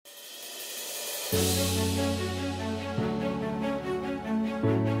Hello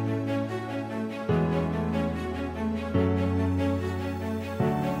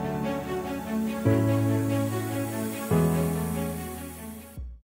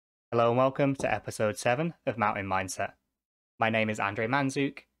and welcome to episode 7 of Mountain Mindset. My name is Andrei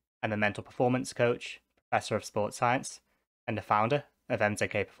Manzuk. I'm a mental performance coach, professor of sports science, and the founder of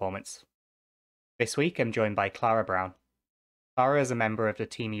MZK Performance. This week I'm joined by Clara Brown. Clara is a member of the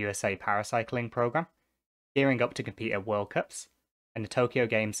Team USA paracycling program, gearing up to compete at World Cups and the Tokyo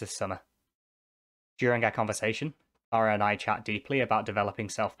Games this summer. During our conversation, Clara and I chat deeply about developing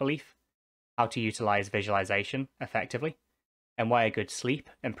self-belief, how to utilize visualization effectively, and why a good sleep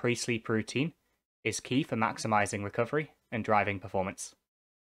and pre-sleep routine is key for maximizing recovery and driving performance.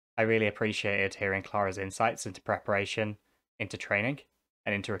 I really appreciated hearing Clara's insights into preparation, into training,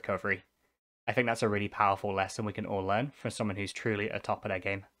 and into recovery. I think that's a really powerful lesson we can all learn from someone who's truly at the top of their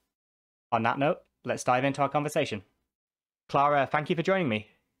game. On that note, let's dive into our conversation. Clara, thank you for joining me.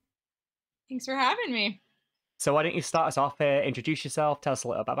 Thanks for having me. So why don't you start us off here, introduce yourself, tell us a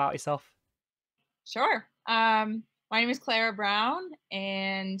little bit about yourself. Sure. My name is Clara Brown,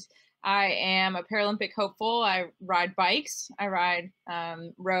 and I am a Paralympic hopeful. I ride bikes. I ride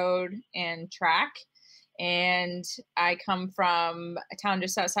road and track. And I come from a town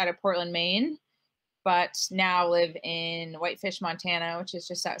just outside of Portland, Maine, but now live in Whitefish, Montana, which is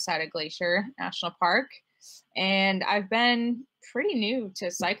just outside of Glacier National Park. And I've been pretty new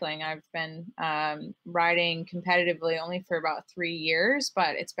to cycling. I've been riding competitively only for about 3 years,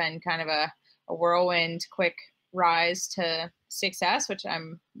 but it's been kind of a whirlwind, quick rise to success, which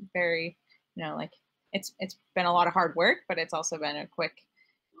I'm very, it's been a lot of hard work, but it's also been a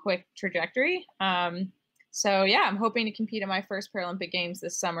quick trajectory. So yeah, I'm hoping to compete in my first Paralympic Games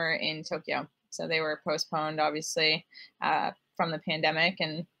this summer in Tokyo. So they were postponed, obviously, from the pandemic,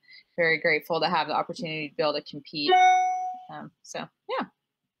 and very grateful to have the opportunity to be able to compete. So yeah.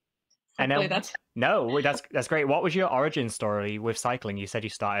 Hopefully that's great. What was your origin story with cycling? You said you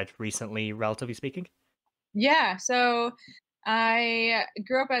started recently, relatively speaking. Yeah, so I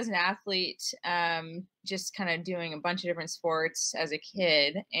grew up as an athlete, just kind of doing a bunch of different sports as a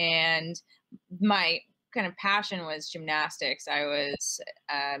kid, and my kind of passion was gymnastics. I was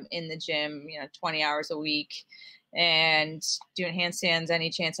in the gym, 20 hours a week, and doing handstands any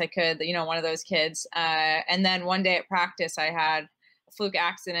chance I could, one of those kids. And then one day at practice, I had a fluke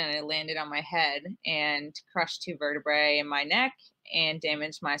accident. I landed on my head and crushed 2 vertebrae in my neck and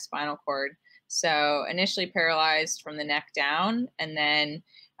damaged my spinal cord. So initially paralyzed from the neck down, and then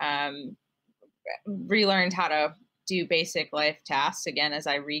relearned how to do basic life tasks again as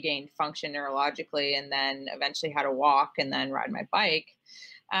I regained function neurologically, and then eventually how to walk and then ride my bike.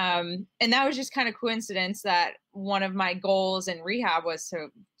 And that was just kind of coincidence that one of my goals in rehab was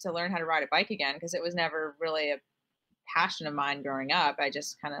to learn how to ride a bike again, because it was never really a passion of mine growing up. I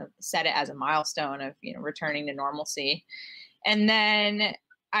just kind of set it as a milestone of, returning to normalcy. And then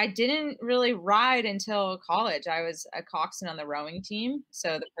I didn't really ride until college. I was a coxswain on the rowing team,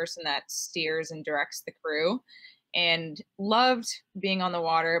 so the person that steers and directs the crew, and loved being on the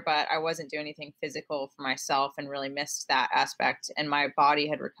water, but I wasn't doing anything physical for myself and really missed that aspect. And my body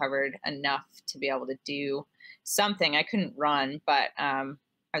had recovered enough to be able to do something. I couldn't run, but I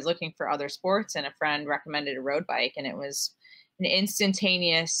was looking for other sports, and a friend recommended a road bike, and it was an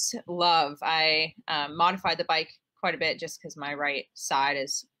instantaneous love. I modified the bike quite a bit just because my right side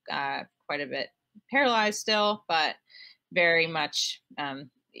is quite a bit paralyzed still, but very much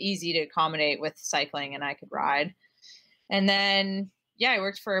easy to accommodate with cycling, and I could ride. And then, I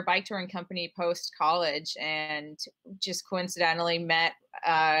worked for a bike touring company post college, and just coincidentally met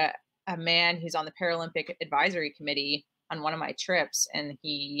a man who's on the Paralympic Advisory Committee on one of my trips, and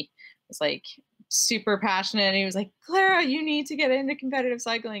he was like super passionate. And he was like, "Clara, you need to get into competitive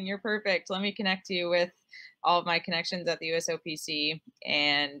cycling. You're perfect. Let me connect you with all of my connections at the USOPC."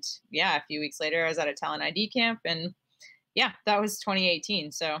 And a few weeks later, I was at a talent ID camp, and that was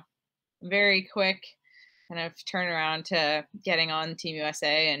 2018. So very quick kind of turnaround to getting on Team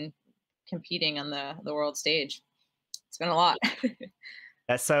USA and competing on the world stage. It's been a lot.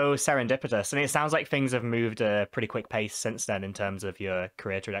 That's so serendipitous. And it sounds like things have moved a pretty quick pace since then in terms of your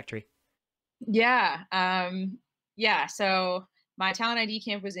career trajectory. Yeah. So my talent ID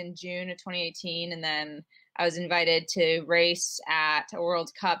camp was in June of 2018. And then I was invited to race at a World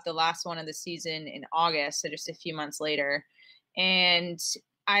Cup, the last one of the season, in August. So just a few months later. And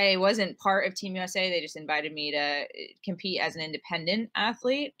I wasn't part of Team USA. They just invited me to compete as an independent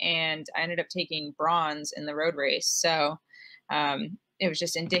athlete. And I ended up taking bronze in the road race. So it was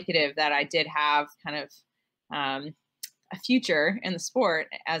just indicative that I did have kind of a future in the sport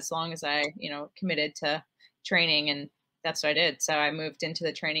as long as I, committed to training, and that's what I did. So I moved into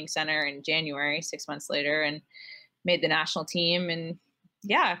the training center in January, 6 months later, and made the national team. And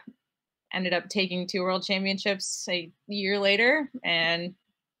yeah, ended up taking 2 world championships a year later, and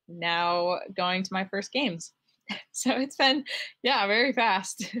now going to my first games. So it's been, yeah, very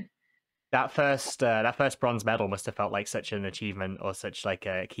fast. That first bronze medal must have felt like such an achievement or such like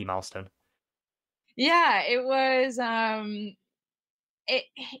a key milestone. Yeah, it was it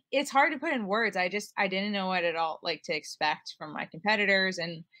it's hard to put in words. I didn't know what at all like to expect from my competitors,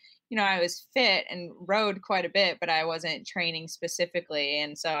 and I was fit and rode quite a bit, but I wasn't training specifically,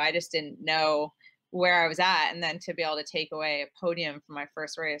 and so I just didn't know where I was at. And then to be able to take away a podium from my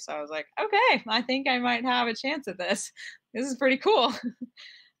first race, I was like, okay, I think I might have a chance at this. This is pretty cool.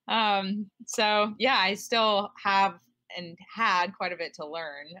 So yeah, I still have and had quite a bit to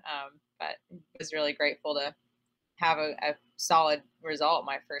learn, but was really grateful to have a solid result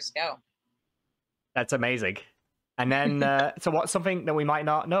my first go. That's amazing. And then, so what's something that we might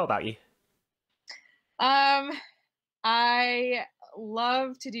not know about you? Um, I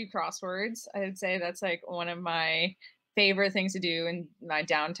love to do crosswords. I would say that's like one of my favorite things to do in my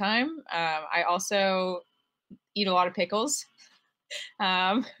downtime. I also eat a lot of pickles.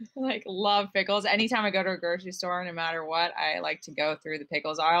 Like love pickles. Anytime I go to a grocery store, no matter what, I like to go through the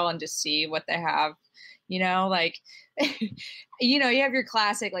pickles aisle and just see what they have. Like, you have your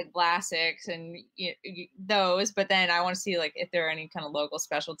classic like Vlasics and those, but then I want to see like if there are any kind of local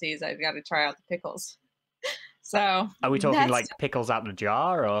specialties. I've got to try out the pickles. So Are we talking like pickles out of the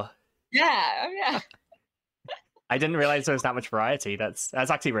jar, or? Yeah, oh, yeah. I didn't realize there was that much variety. That's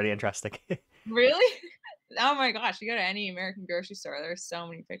actually really interesting. Really? Oh my gosh, you go to any American grocery store, there's so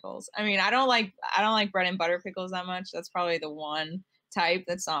many pickles. I mean, I don't like bread and butter pickles that much. That's probably the one type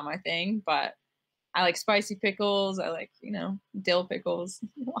that's not my thing, but I like spicy pickles. I like, dill pickles.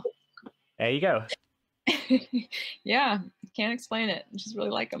 There you go. Yeah, can't explain it. I just really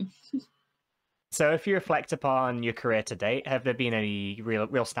like them. So if you reflect upon your career to date, have there been any real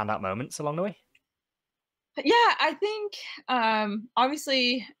standout moments along the way? Yeah, I think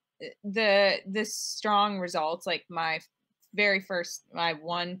obviously the strong results, like I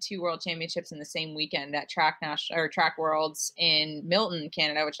won 2 world championships in the same weekend at Track Worlds in Milton,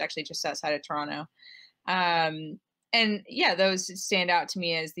 Canada, which is actually just outside of Toronto. And yeah, those stand out to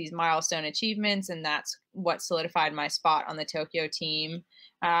me as these milestone achievements, and that's what solidified my spot on the Tokyo team.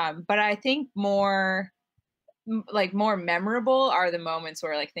 But I think more memorable are the moments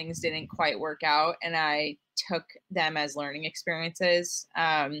where like things didn't quite work out, and I took them as learning experiences.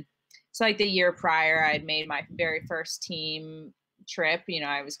 So like the year prior, I had made my very first team trip.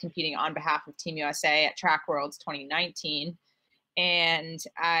 I was competing on behalf of Team USA at Track Worlds 2019. And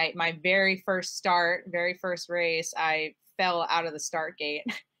my very first race, I fell out of the start gate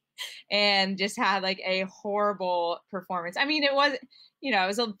and just had like a horrible performance. I mean, it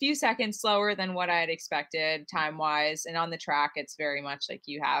was a few seconds slower than what I had expected time wise. And on the track, it's very much like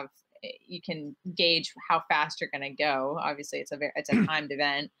you can gauge how fast you're going to go. Obviously it's a timed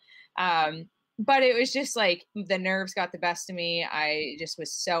event. But it was just like the nerves got the best of me. I just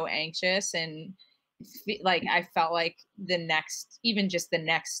was so anxious, and like I felt like even just the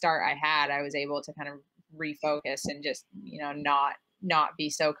next start I had, I was able to kind of refocus and just not be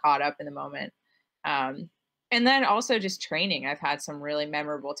so caught up in the moment. And then also just training, I've had some really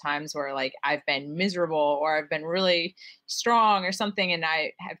memorable times where like I've been miserable or I've been really strong or something, and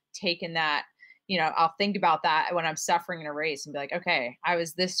I have taken that, I'll think about that when I'm suffering in a race and be like, okay, I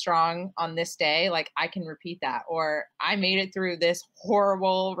was this strong on this day, like I can repeat that. Or I made it through this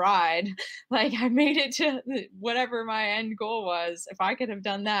horrible ride, like I made it to whatever my end goal was. If I could have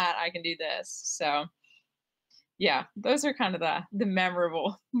done that, I can do this. So yeah, those are kind of the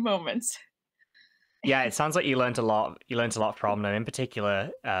memorable moments. Yeah, it sounds like you learned a lot. You learned a lot from them, in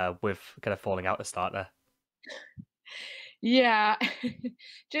particular, with kind of falling out the start there. Yeah,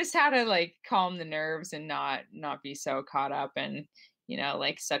 just how to like calm the nerves and not be so caught up, and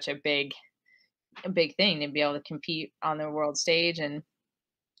like such a big thing to be able to compete on the world stage. And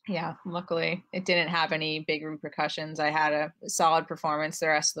yeah, luckily it didn't have any big repercussions. I had a solid performance the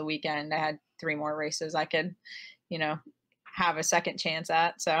rest of the weekend. I had 3 more races I could have a second chance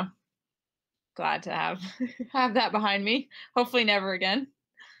at, so glad to have have that behind me. Hopefully never again.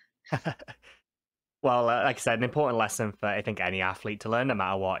 Well, like I said, an important lesson for I think any athlete to learn, no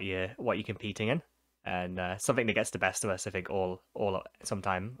matter what you're competing in, and something that gets the best of us, I think, all at some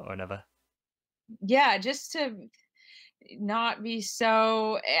time or another. Yeah, just to not be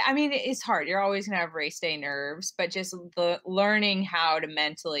so, I mean, it's hard. You're always going to have race day nerves, but just the learning how to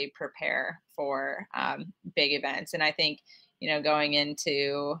mentally prepare for big events. And I think, going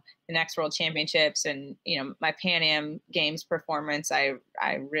into the next world championships and, my Pan Am games performance, I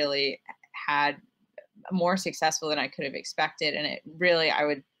really had more successful than I could have expected. And it really, I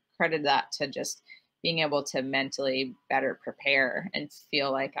would credit that to just being able to mentally better prepare and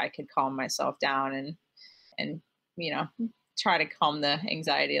feel like I could calm myself down and you know try to calm the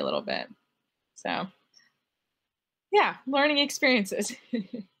anxiety a little bit. So yeah, learning experiences.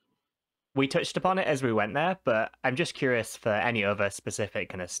 We touched upon it as we went there, but I'm just curious for any other specific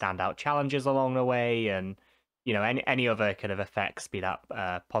kind of standout challenges along the way, and any other kind of effects, be that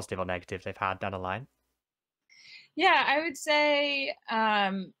positive or negative, they've had down the line. Yeah, I would say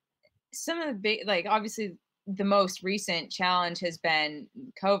some of the big, like obviously the most recent challenge has been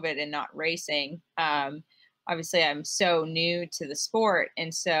COVID and not racing. Obviously, I'm so new to the sport,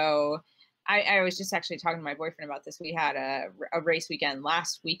 and so I was just actually talking to my boyfriend about this. We had a race weekend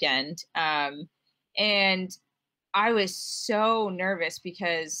last weekend, and I was so nervous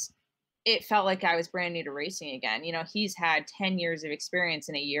because it felt like I was brand new to racing again. He's had 10 years of experience,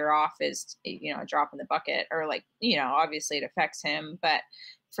 and a year off is, a drop in the bucket, or like, obviously it affects him. But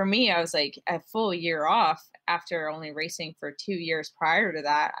for me, I was like a full year off after only racing for 2 years prior to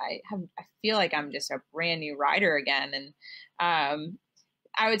that. I feel like I'm just a brand new rider again. And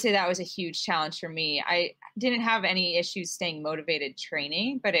I would say that was a huge challenge for me. I didn't have any issues staying motivated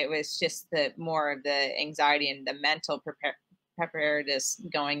training, but it was just the more of the anxiety and the mental preparedness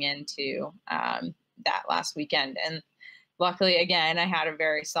going into that last weekend. And luckily, again, I had a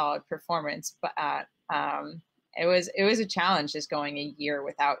very solid performance, but it was a challenge just going a year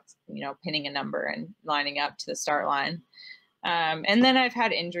without pinning a number and lining up to the start line. And then I've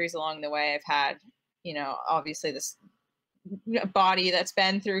had injuries along the way. I've had obviously this body that's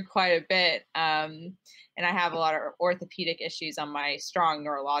been through quite a bit. And I have a lot of orthopedic issues on my strong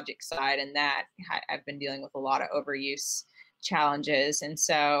neurologic side, and that I've been dealing with a lot of overuse challenges. And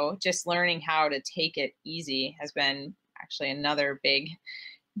so just learning how to take it easy has been actually another big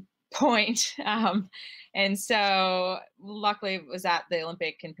point. And so luckily was at the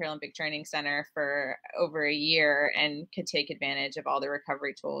Olympic and Paralympic Training Center for over a year and could take advantage of all the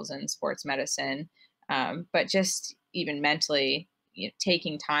recovery tools in sports medicine. But just even mentally,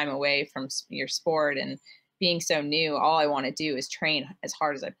 taking time away from your sport and being so new, all I want to do is train as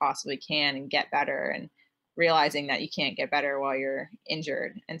hard as I possibly can and get better, and realizing that you can't get better while you're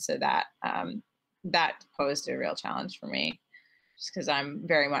injured. And so that posed a real challenge for me, just because I'm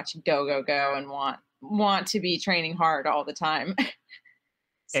very much go, go, go and want to be training hard all the time.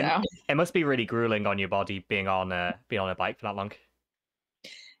 So it must be really grueling on your body being on a bike for that long.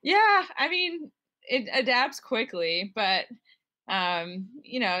 Yeah, I mean, it adapts quickly, but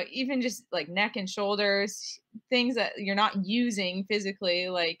even just like neck and shoulders, things that you're not using physically,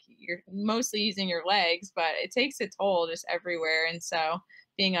 like you're mostly using your legs, but it takes a toll just everywhere. And so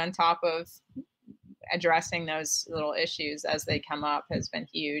being on top of addressing those little issues as they come up has been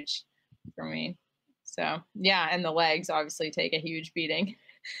huge for me. So yeah, and the legs obviously take a huge beating.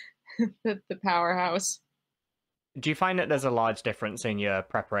 the powerhouse. Do you find that there's a large difference in your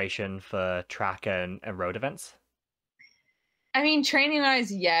preparation for track and road events? I mean, training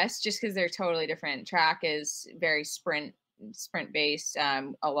wise, yes, just because they're totally different. Track is very sprint based,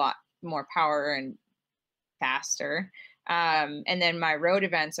 a lot more power and faster. And then my road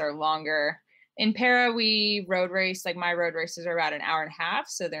events are longer. In para, we road race, like my road races are about an hour and a half.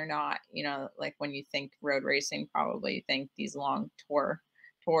 So they're not, like when you think road racing, probably you think these long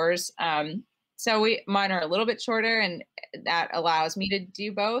tours. So mine are a little bit shorter, and that allows me to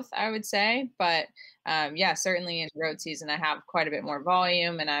do both, I would say. But yeah, certainly in road season, I have quite a bit more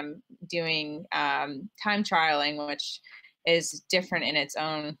volume, and I'm doing time trialing, which is different in its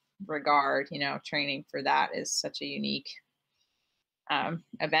own regard. Training for that is such a unique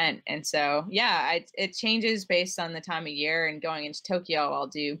event. And so, yeah, it changes based on the time of year. And going into Tokyo, I'll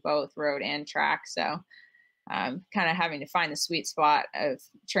do both road and track. So kind of having to find the sweet spot of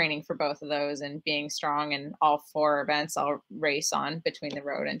training for both of those and being strong in all four events I'll race on between the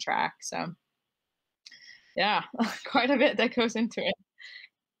road and track. So yeah, quite a bit that goes into it.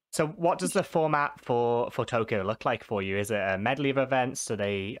 So what does the format for Tokyo look like for you? Is it a medley of events? Are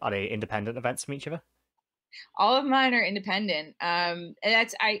they independent events from each other? All of mine are independent. And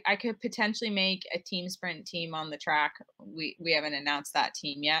I could potentially make a team sprint team on the track. We haven't announced that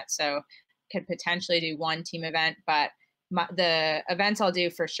team yet, so could potentially do one team event. But the events I'll do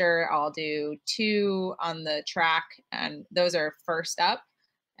for sure, I'll do 2 on the track, and those are first up.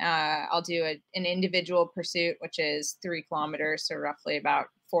 I'll do an individual pursuit, which is 3 kilometers, so roughly about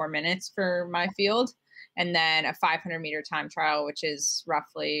 4 minutes for my field. And then a 500-meter time trial, which is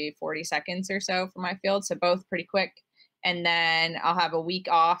roughly 40 seconds or so for my field. So both pretty quick. And then I'll have a week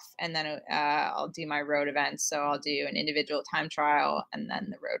off, and then I'll do my road events. So I'll do an individual time trial and then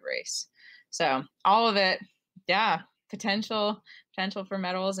the road race. So all of it, yeah, potential for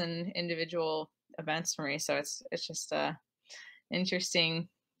medals and individual events for me. So it's just a interesting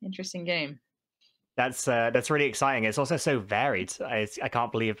game. That's really exciting. It's also so varied. I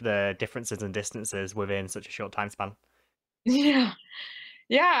can't believe the differences and distances within such a short time span. Yeah.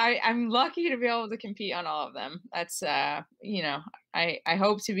 Yeah, I'm lucky to be able to compete on all of them. That's I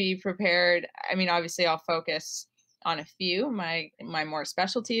hope to be prepared. I mean, obviously I'll focus on a few, my more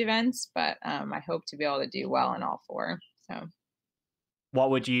specialty events, but I hope to be able to do well in all four. So What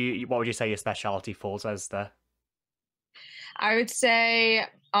would you say your specialty falls as there? I would say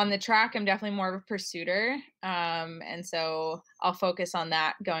on the track, I'm definitely more of a pursuiter. And so I'll focus on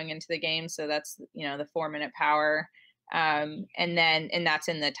that going into the game. So that's, the 4-minute power. And that's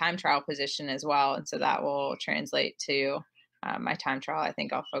in the time trial position as well. And so that will translate to my time trial. I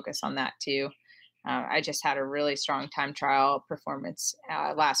think I'll focus on that too. I just had a really strong time trial performance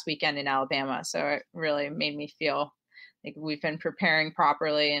last weekend in Alabama. So it really made me feel like we've been preparing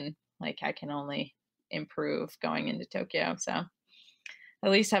properly, and like I can only improve going into Tokyo. So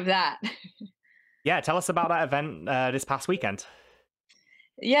at least have that. Yeah, tell us about that event this past weekend.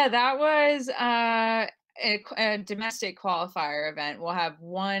 Yeah, that was a domestic qualifier event. We'll have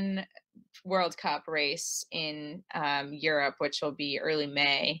one World Cup race in Europe, which will be early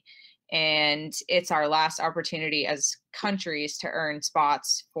May. And it's our last opportunity as countries to earn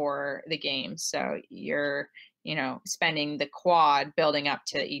spots for the games. So you're spending the quad building up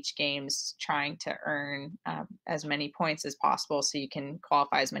to each games, trying to earn as many points as possible so you can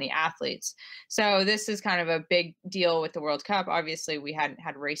qualify as many athletes. So this is kind of a big deal with the World Cup. Obviously, we hadn't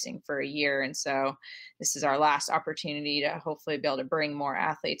had racing for a year. And so this is our last opportunity to hopefully be able to bring more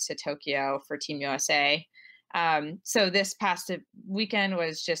athletes to Tokyo for Team USA. So this past weekend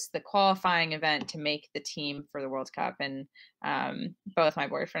was just the qualifying event to make the team for the World Cup. And both my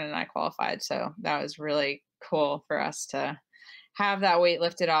boyfriend and I qualified. So that was really cool for us to have that weight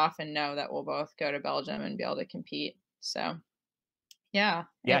lifted off and know that we'll both go to Belgium and be able to compete. So yeah,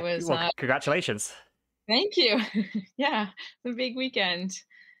 it was. Well, congratulations. Thank you. Yeah, it's a big weekend.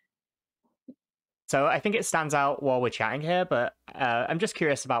 So I think it stands out while we're chatting here, but I'm just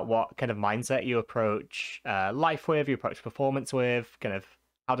curious about what kind of mindset you approach life with, you approach performance with, kind of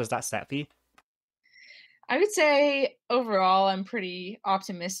how does that set for you? I would say overall, I'm pretty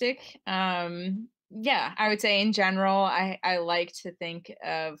optimistic. Yeah, I would say in general, I like to think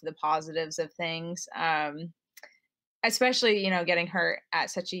of the positives of things. Especially, getting hurt at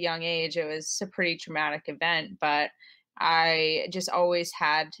such a young age. It was a pretty traumatic event, but I just always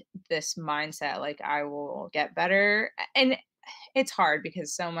had this mindset like I will get better. And it's hard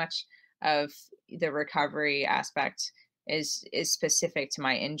because so much of the recovery aspect is specific to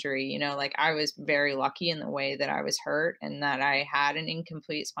my injury. Like I was very lucky in the way that I was hurt and that I had an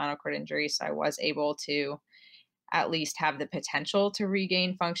incomplete spinal cord injury, so I was able to at least have the potential to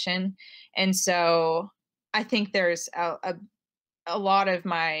regain function. And so I think there's a lot of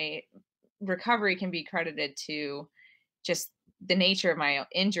my recovery can be credited to just the nature of my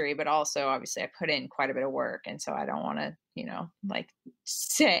injury, but also obviously I put in quite a bit of work. And so I don't want to, like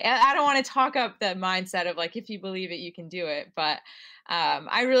say, I don't want to talk up the mindset of like, if you believe it, you can do it. But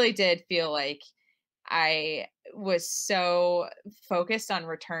I really did feel like I was so focused on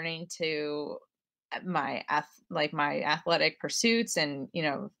returning to my my athletic pursuits and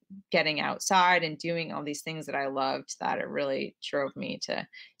getting outside and doing all these things that I loved, that it really drove me to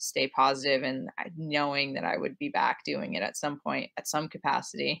stay positive and knowing that I would be back doing it at some point at some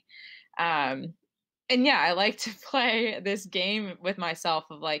capacity. And yeah, I like to play this game with myself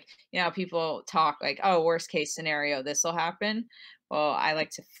of like, people talk like, oh, worst case scenario, this will happen. Well, I like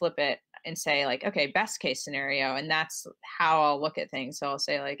to flip it and say like, okay, best case scenario. And that's how I'll look at things. So I'll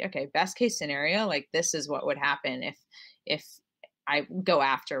say like, okay, best case scenario, like this is what would happen if I go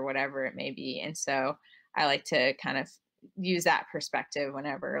after whatever it may be. And so I like to kind of use that perspective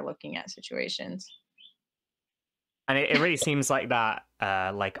whenever looking at situations. And it really seems like that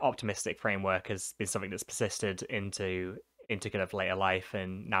like optimistic framework has been something that's persisted into kind of later life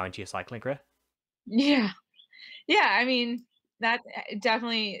and now into your cycling career. Yeah. Yeah. I mean, that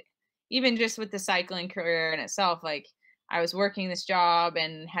definitely, even just with the cycling career in itself, like I was working this job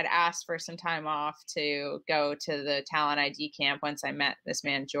and had asked for some time off to go to the talent ID camp once I met this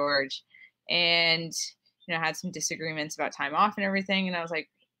man, George, and, had some disagreements about time off and everything. And I was like,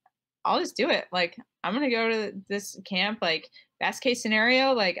 I'll just do it. Like, I'm gonna go to this camp. Like, best case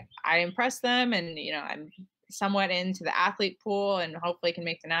scenario, like I impress them, and I'm somewhat into the athlete pool, and hopefully can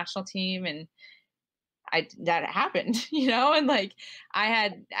make the national team. And that happened, and like I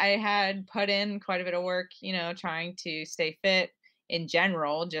had put in quite a bit of work, trying to stay fit in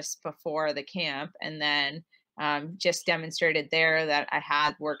general just before the camp, and then just demonstrated there that I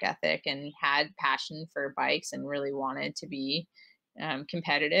had work ethic and had passion for bikes and really wanted to be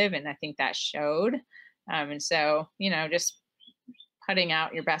competitive, and I think that showed. And so, just putting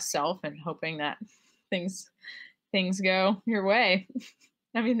out your best self and hoping that things things go your way.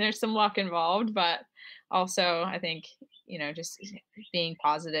 I mean, there's some luck involved, but also I think, just being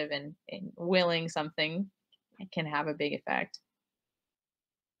positive and willing something can have a big effect.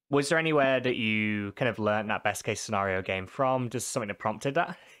 Was there anywhere that you kind of learned that best case scenario game from? Just something that prompted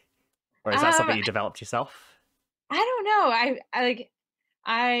that? Or is that something Um, you developed yourself? I don't know.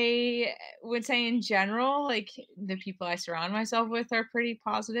 I would say in general, like the people I surround myself with are pretty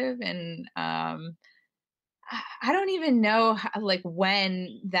positive, and I don't even know like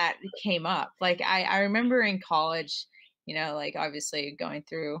when that came up. Like I remember in college, like obviously going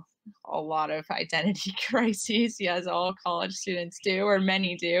through a lot of identity crises, as all college students do, or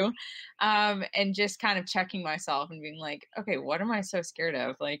many do, and just kind of checking myself and being like, okay, what am I so scared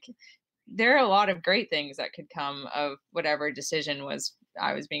of? Like, there are a lot of great things that could come of whatever decision was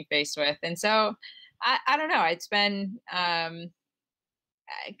I was being faced with, and so I don't know. It's been I,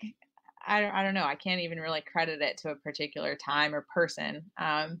 I don't know. I can't even really credit it to a particular time or person.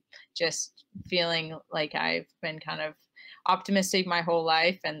 Just feeling like I've been kind of optimistic my whole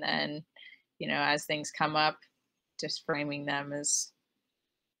life, and then, as things come up, just framing them as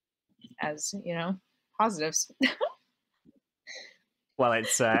positives. Well,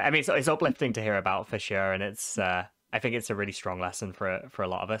 I mean, it's uplifting to hear about for sure. And I think it's a really strong lesson for a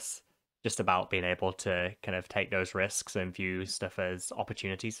lot of us, just about being able to kind of take those risks and view stuff as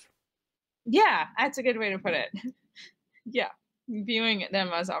opportunities. Yeah, that's a good way to put it. Yeah, viewing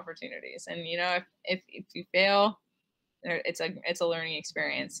them as opportunities, and if you fail, it's a learning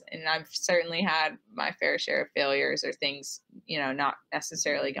experience, and I've certainly had my fair share of failures or things not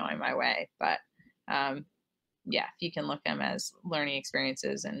necessarily going my way, but yeah, if you can look them as learning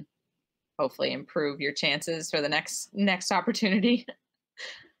experiences and hopefully improve your chances for the next opportunity.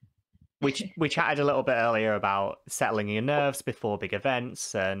 We chatted a little bit earlier about settling your nerves before big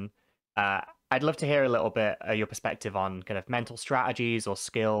events, and I'd love to hear a little bit your perspective on kind of mental strategies or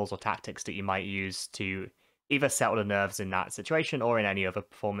skills or tactics that you might use to either settle the nerves in that situation or in any other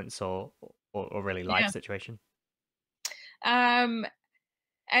performance or really life Yeah. situation. um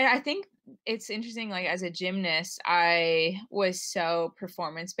and I think it's interesting, like as a gymnast, I was so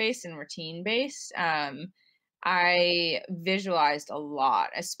performance based and routine based. I visualized a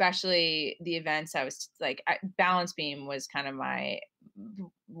lot, especially the events I was like, balance beam was kind of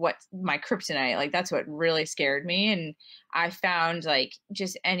what my kryptonite. Like, that's what really scared me. And I found like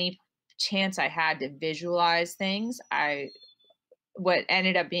just any chance I had to visualize things, what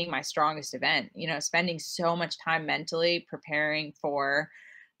ended up being my strongest event, spending so much time mentally preparing for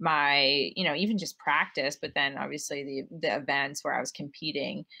my, even just practice, but then obviously the events where I was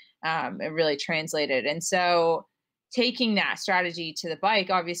competing, it really translated. And so taking that strategy to the bike,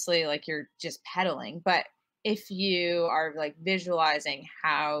 obviously, like you're just pedaling, but if you are like visualizing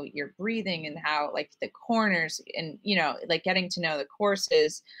how you're breathing and how like the corners and like getting to know the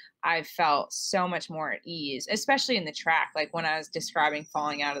courses, I felt so much more at ease, especially in the track. Like when I was describing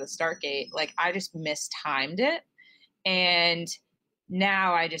falling out of the start gate, like I just mistimed it. And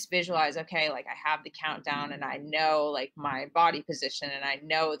now I just visualize, okay, like I have the countdown and I know like my body position and I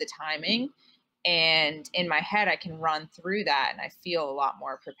know the timing. And in my head, I can run through that and I feel a lot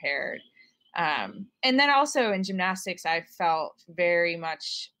more prepared. And then also in gymnastics, I felt very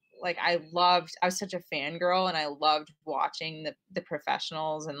much like I was such a fangirl and I loved watching the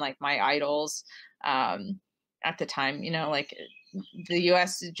professionals and like my idols at the time, like the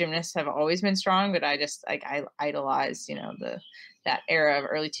US gymnasts have always been strong, but I just like I idolized, that era of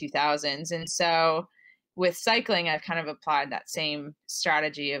early 2000s. And so with cycling, I've kind of applied that same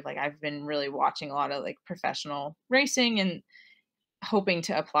strategy of like I've been really watching a lot of like professional racing and hoping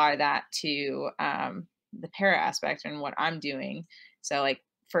to apply that to the para aspect and what I'm doing. So, like,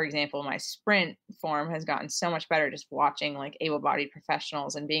 for example, my sprint form has gotten so much better just watching like able-bodied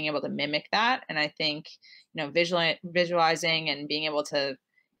professionals and being able to mimic that. And I think, visualizing and being able to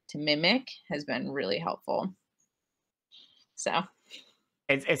mimic has been really helpful. So,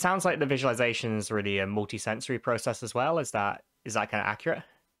 It sounds like the visualization is really a multi-sensory process as well. Is that kind of accurate?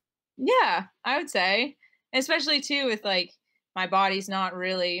 yeah, I would say, especially too with like my body's not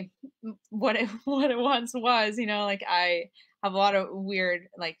really what it what it once was, like I have a lot of weird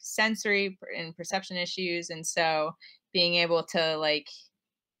like sensory and perception issues, and so being able to like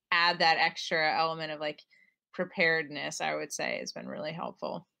add that extra element of like preparedness, I would say, has been really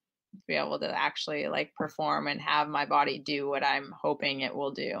helpful to be able to actually like perform and have my body do what I'm hoping it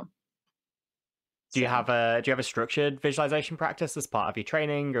will do. Do you So have a structured visualization practice as part of your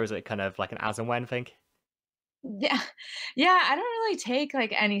training, or is it kind of like an as and when thing? yeah. Yeah, I don't really take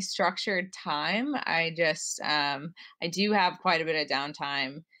like any structured time. I do have quite a bit of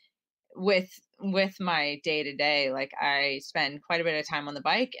downtime with my day to day. Like I spend quite a bit of time on the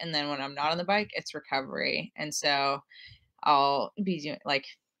bike, and then when I'm not on the bike, it's recovery. And so I'll be doing like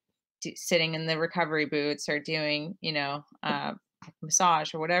sitting in the recovery boots or doing,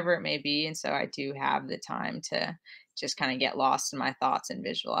 massage or whatever it may be. And so I do have the time to just kind of get lost in my thoughts and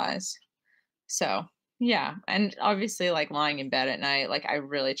visualize. So, yeah, and obviously, like, lying in bed at night, like, I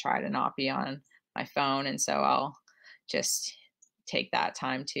really try to not be on my phone, and so I'll just take that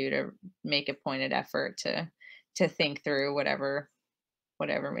time too to make a pointed effort to think through whatever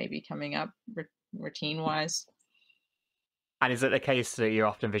may be coming up routine-wise. And is it the case that you're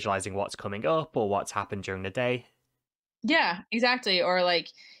often visualizing what's coming up or what's happened during the day? Yeah, exactly, or, like,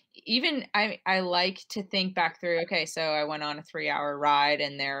 even I like to think back through, okay, so I went on a 3-hour ride,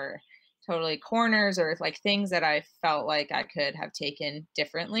 and there are totally corners or, like, things that I felt like I could have taken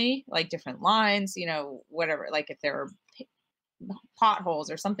differently, like, different lines, whatever, like, if there were p potholes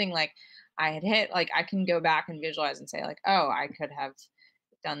or something, like, I had hit, like, I can go back and visualize and say, like, "Oh, I could have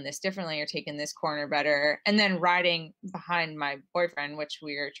done this differently or taken this corner better." And then riding behind my boyfriend, which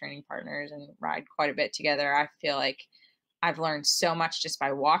we are training partners and ride quite a bit together, I feel like I've learned so much just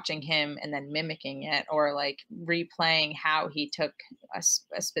by watching him and then mimicking it or like replaying how he took a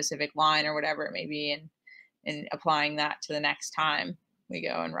specific line or whatever it may be, and applying that to the next time we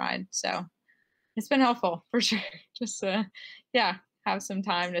go and ride. So it's been helpful for sure. Just yeah, have some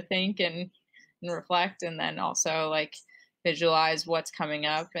time to think and reflect, and then also like visualize what's coming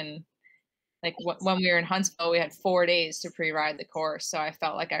up. And like when we were in Huntsville, we had 4 days to pre-ride the course, so I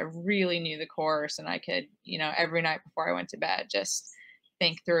felt like I really knew the course, and I could, every night before I went to bed, just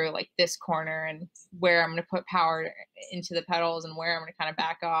think through like this corner and where I'm going to put power into the pedals and where I'm going to kind of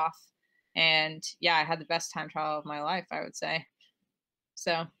back off. And yeah, I had the best time trial of my life, I would say.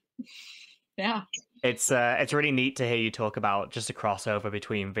 So yeah. It's really neat to hear you talk about just a crossover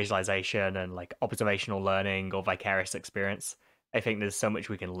between visualization and like observational learning or vicarious experience. I think there's so much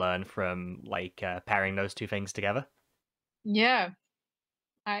we can learn from like pairing those two things together. Yeah,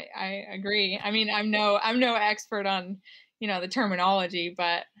 I agree. I mean, I'm no expert on, the terminology,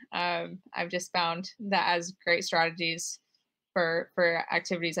 but I've just found that as great strategies for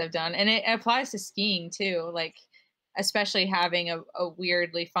activities I've done, and it applies to skiing too. Like, especially having a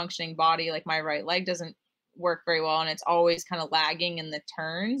weirdly functioning body, like my right leg doesn't work very well, and it's always kind of lagging in the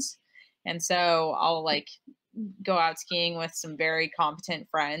turns, and so I'll like go out skiing with some very competent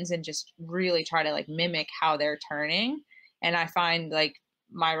friends and just really try to like mimic how they're turning. And I find like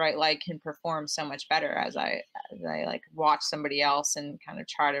my right leg can perform so much better as I like watch somebody else and kind of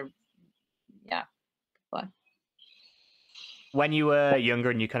try to, yeah, play. When you were younger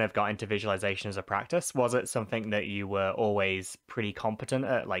and you kind of got into visualization as a practice, was it something that you were always pretty competent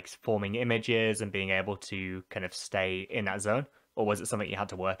at, like forming images and being able to kind of stay in that zone? Or was it something you had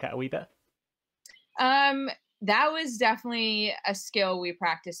to work at a wee bit? Um, that was definitely a skill we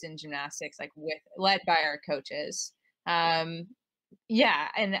practiced in gymnastics, like with led by our coaches. Um, yeah,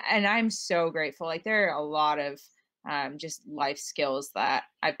 and I'm so grateful. Like there are a lot of just life skills that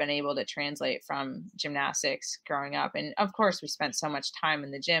I've been able to translate from gymnastics growing up. And of course, we spent so much time in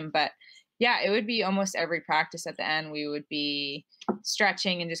the gym, but yeah, it would be almost every practice at the end, we would be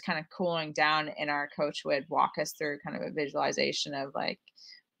stretching and just kind of cooling down. And our coach would walk us through kind of a visualization of like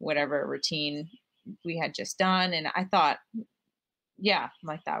whatever routine we had just done. And I thought, yeah,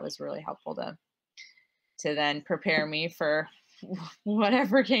 like that was really helpful to then prepare me for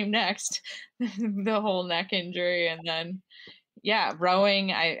whatever came next, the whole neck injury. And then yeah,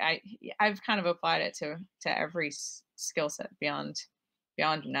 rowing, I've kind of applied it to every skill set beyond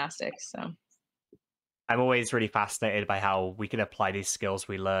gymnastics. So I'm always really fascinated by how we can apply these skills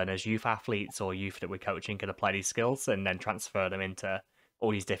we learn as youth athletes or youth that we're coaching can apply these skills and then transfer them into all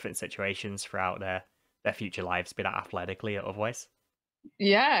these different situations throughout their future lives, be that athletically or otherwise.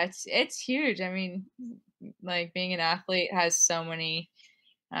 yeah, it's huge. I mean, like being an athlete has so many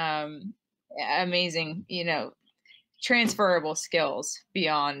um amazing, transferable skills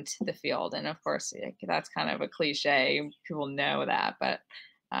beyond the field. And of course, like, that's kind of a cliche. People know that, but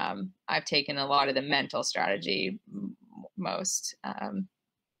I've taken a lot of the mental strategy most.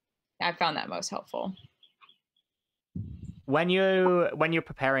 I found that most helpful. When you're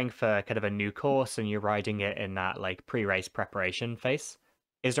preparing for kind of a new course and you're riding it in that like pre-race preparation phase,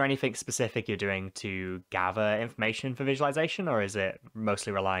 is there anything specific you're doing to gather information for visualization, or is it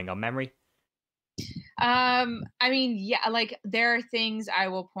mostly relying on memory? I mean, yeah, like there are things I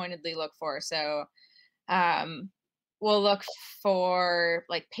will pointedly look for. So, um, we'll look for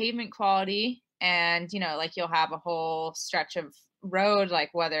like pavement quality, and like you'll have a whole stretch of road,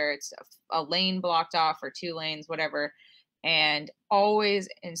 like whether it's a lane blocked off or two lanes, whatever, and always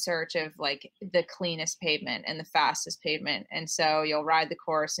in search of like the cleanest pavement and the fastest pavement. And so you'll ride the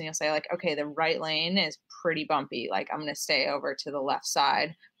course and you'll say like, okay, the right lane is pretty bumpy, like I'm going to stay over to the left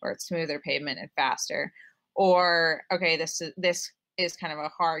side where it's smoother pavement and faster. Or okay, this is kind of a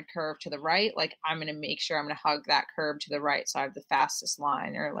hard curve to the right, like I'm going to make sure I'm going to hug that curve to the right so I have the fastest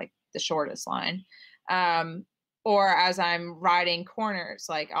line or like the shortest line. um or as I'm riding corners,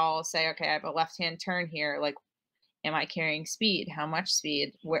 like I'll say, okay, I have a left hand turn here, like am I carrying speed, how much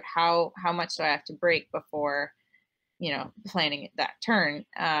speed, how much do I have to brake before planning that turn.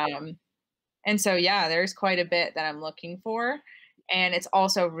 And so, yeah, there's quite a bit that I'm looking for. And it's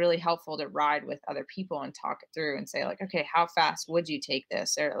also really helpful to ride with other people and talk it through and say, like, okay, how fast would you take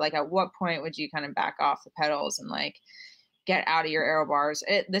this? Or like, at what point would you kind of back off the pedals and like get out of your aero bars?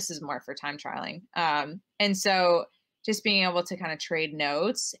 This is more for time trialing. And so just being able to kind of trade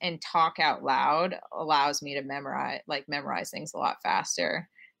notes and talk out loud allows me to memorize things a lot faster.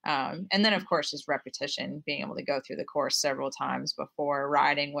 And then, of course, just repetition, being able to go through the course several times before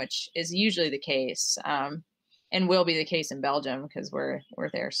riding, which is usually the case, and will be the case in Belgium because we're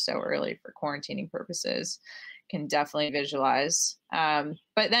there so early for quarantining purposes. Can definitely visualize,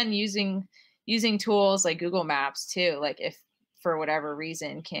 but then using tools like Google Maps too. Like if for whatever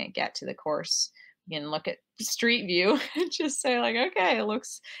reason can't get to the course, you can look at Street View and just say like, okay, it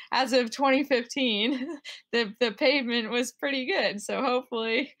looks as of 2015, the pavement was pretty good. So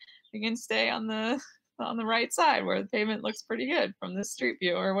hopefully we can stay on the right side where the pavement looks pretty good from the Street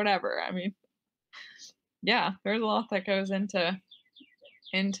View or whatever. I mean, yeah, there's a lot that goes into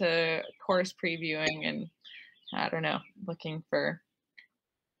course previewing, and I don't know, looking for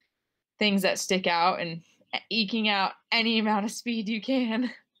things that stick out and eking out any amount of speed you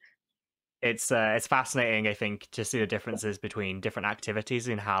can. It's fascinating, I think, to see the differences between different activities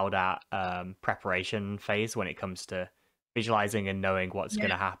and how that preparation phase when it comes to visualizing and knowing what's going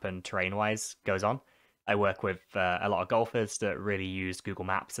Yeah. to happen terrain wise goes on. I work with a lot of golfers that really use Google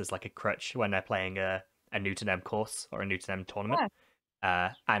Maps as like a crutch when they're playing a new to them course or a new to them tournament.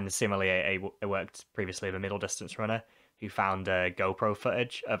 Yeah. And similarly, I worked previously with a middle distance runner who found GoPro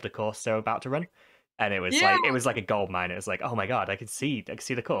footage of the course they were about to run, and Yeah. it was like a gold mine. It was like, oh my god, I can see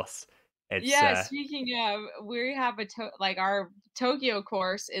the course. It's Yeah, speaking of, we have like our Tokyo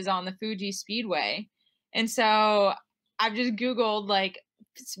course is on the Fuji Speedway. And so I've just Googled like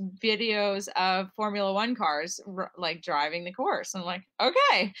videos of Formula One cars like driving the course. I'm like,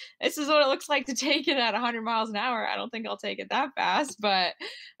 okay, this is what it looks like to take it at 100 miles an hour. I don't think I'll take it that fast, but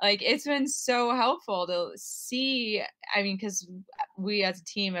like it's been so helpful to see. I mean, because we as a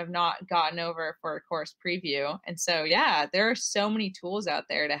team have not gotten over for a course preview. And so, yeah, there are so many tools out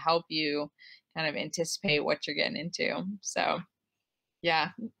there to help you kind of anticipate what you're getting into. So,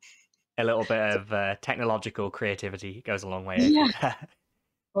 yeah. a little bit of technological creativity goes a long way, I Yeah, think.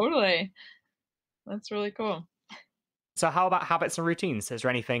 totally. That's really cool. So, how about habits and routines? Is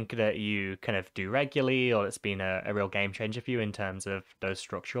there anything that you kind of do regularly, or it's been a real game changer for you in terms of those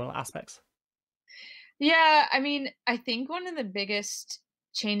structural aspects? Yeah, I mean, I think one of the biggest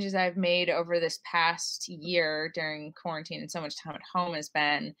changes I've made over this past year during quarantine and so much time at home has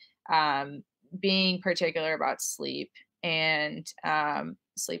been um, being particular about sleep and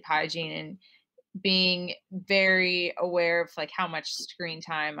sleep hygiene, and being very aware of like how much screen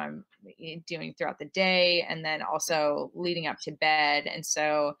time I'm doing throughout the day and then also leading up to bed. And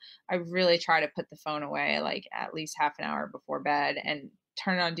so I really try to put the phone away like at least half an hour before bed and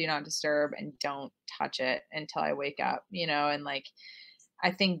turn it on do not disturb and don't touch it until I wake up, and like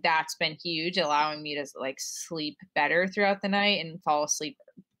I think that's been huge, allowing me to like sleep better throughout the night and fall asleep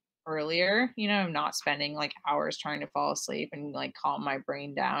earlier, not spending like hours trying to fall asleep and like calm my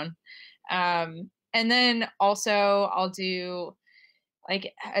brain down. And then also I'll do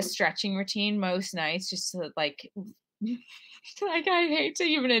like a stretching routine most nights just to like like I hate to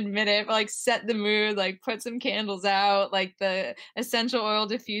even admit it, but like set the mood, like put some candles out, like the essential oil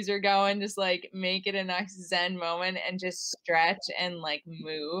diffuser going, just like make it a nice zen moment and just stretch and like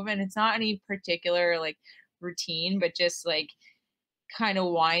move. And it's not any particular like routine, but just like kind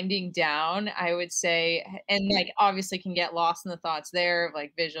of winding down, I would say, and like obviously can get lost in the thoughts there of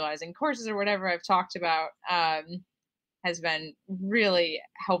like visualizing courses or whatever I've talked about, has been really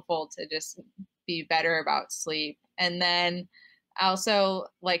helpful to just be better about sleep. And then I also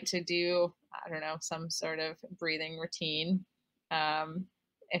like to do, I don't know, some sort of breathing routine. Um,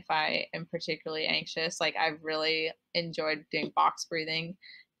 if I am particularly anxious, like I've really enjoyed doing box breathing.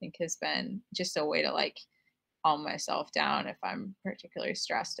 I think has been just a way to like calm myself down if I'm particularly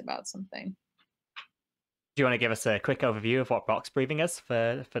stressed about something. Do you want to give us a quick overview of what box breathing is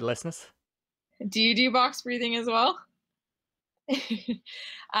for the listeners? Do you do box breathing as well?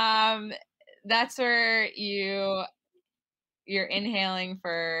 um, that's where you're inhaling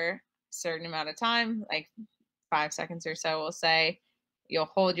for a certain amount of time, like 5 seconds or so, we'll say. You'll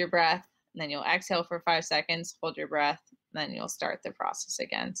hold your breath, and then you'll exhale for 5 seconds, hold your breath, and then you'll start the process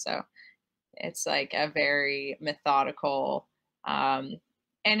again. So it's like a very methodical, um,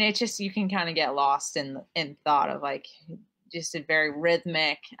 and it just you can kind of get lost in thought of like just a very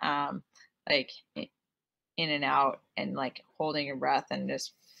rhythmic, like in and out, and like holding your breath and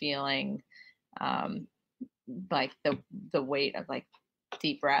just feeling um, like the weight of like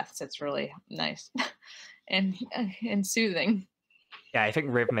deep breaths. It's really nice and soothing. Yeah, I think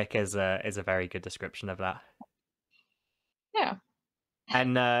rhythmic is a very good description of that. Yeah.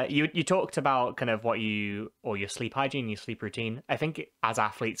 And you talked about kind of what you or your sleep hygiene, your sleep routine. I think as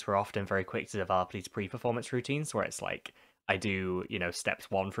athletes, we're often very quick to develop these pre-performance routines where it's like I do, steps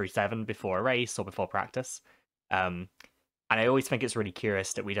 1 through 7 before a race or before practice. Um, and I always think it's really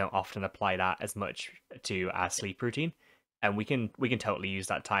curious that we don't often apply that as much to our sleep routine. And we can totally use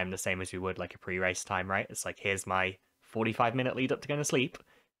that time the same as we would like a pre-race time, right? It's like here's my 45-minute lead up to going to sleep.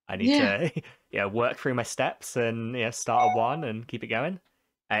 I need Yeah. to work through my steps and start at 1 and keep it going.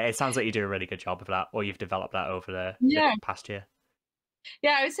 It sounds like you do a really good job of that, or you've developed that over the Yeah. past year.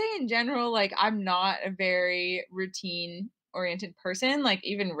 Yeah, I would say in general, like I'm not a very routine oriented person. Like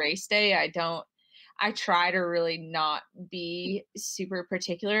even race day, I try to really not be super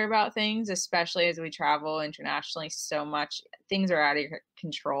particular about things, especially as we travel internationally so much. Things are out of your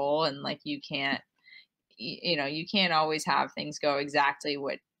control, and like you can't always have things go exactly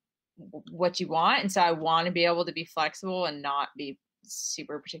what you want. And so I want to be able to be flexible and not be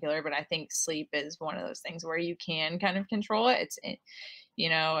super particular, but I think sleep is one of those things where you can kind of control it. You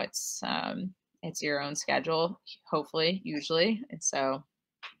know, it's your own schedule, hopefully, usually. And so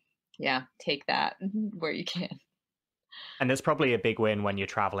yeah, take that where you can. And it's probably a big win when you're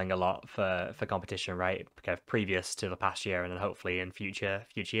traveling a lot for competition, right? Kind of previous to the past year, and then hopefully in future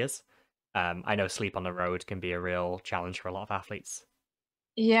years. I know sleep on the road can be a real challenge for a lot of athletes.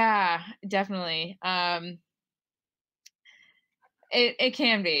 Yeah, definitely. It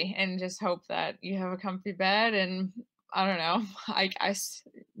can be, and just hope that you have a comfy bed, and I don't know,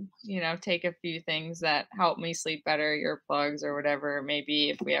 take a few things that help me sleep better, earplugs or whatever, maybe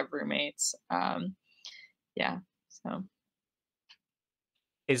if we have roommates. Yeah. So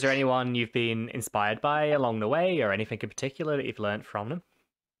Is there anyone you've been inspired by along the way, or anything in particular that you've learned from them?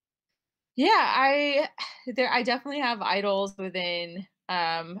 yeah, I definitely have idols within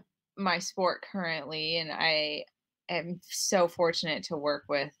my sport currently, and I am so fortunate to work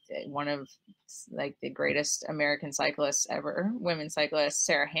with one of like the greatest American cyclists ever, women cyclist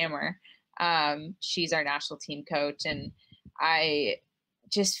Sarah Hammer. She's our national team coach, and I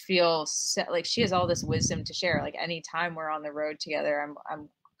just feel like she has all this wisdom to share. Like anytime we're on the road together, I'm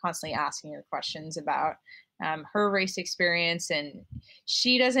constantly asking her questions about her race experience, and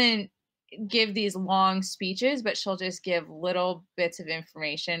she doesn't give these long speeches, but she'll just give little bits of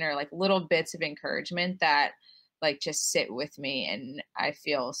information or like little bits of encouragement that like just sit with me. And I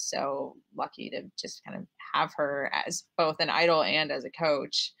feel so lucky to just kind of have her as both an idol and as a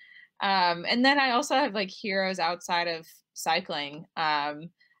coach. And then I also have like heroes outside of cycling. I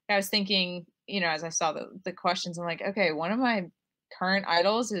was thinking, as I saw the questions, I'm like, okay, one of my current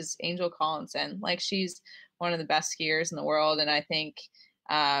idols is Angel Collinson. Like she's one of the best skiers in the world. And I think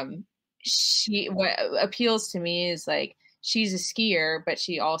um, what appeals to me is like she's a skier, but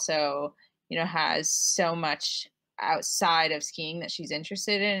she also, has so much outside of skiing that she's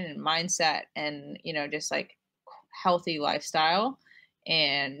interested in, and mindset, and just like healthy lifestyle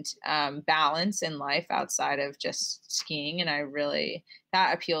and balance in life outside of just skiing. And I really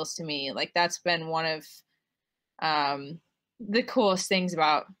that appeals to me. Like that's been one of um, the coolest things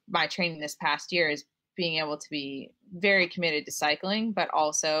about my training this past year is being able to be very committed to cycling, but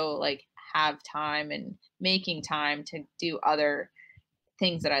also like have time and making time to do other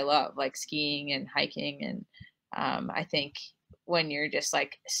things that I love, like skiing and hiking. And I think when you're just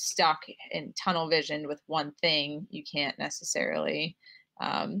like stuck in tunnel vision with one thing, you can't necessarily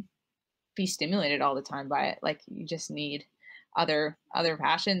um, be stimulated all the time by it. Like you just need other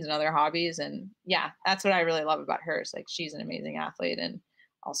passions and other hobbies. And yeah, that's what I really love about her. Is like she's an amazing athlete and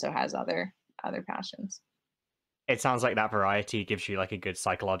also has other passions. It sounds like that variety gives you like a good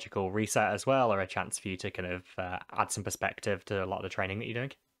psychological reset as well, or a chance for you to kind of add some perspective to a lot of the training that you're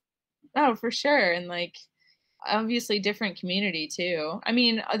doing. Oh, for sure. And like obviously different community too. I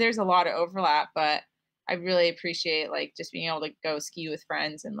mean, there's a lot of overlap, but I really appreciate like just being able to go ski with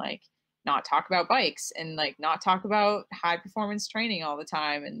friends and like not talk about bikes and like not talk about high performance training all the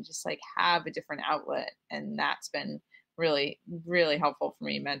time and just like have a different outlet. And that's been really, really helpful for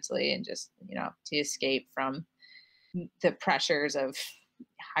me mentally and just, to escape from the pressures of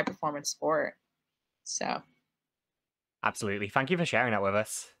high performance sport. So, Absolutely. Thank you for sharing that with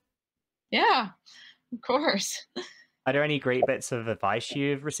us. yeah, of course. Are there any great bits of advice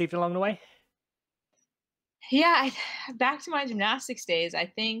you've received along the way? Yeah, back to my gymnastics days. I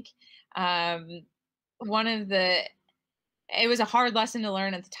think um, one of the it was a hard lesson to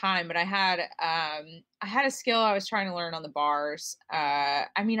learn at the time, but I had a skill I was trying to learn on the bars. I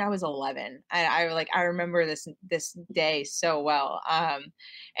mean, I was 11. I remember this day so well.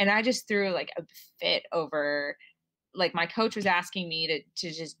 And I just threw like a fit over, like my coach was asking me to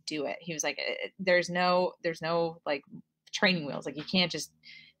just do it. He was like, there's no like training wheels. Like you can't just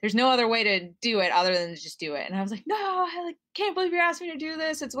there's no other way to do it other than to just do it. And I was like, no, I like can't believe you're asking me to do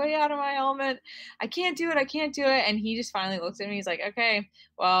this. It's way out of my element. I can't do it. I can't do it. And he just finally looks at me. He's like, okay,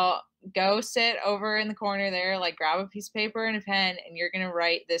 well, go sit over in the corner there, like grab a piece of paper and a pen, and you're gonna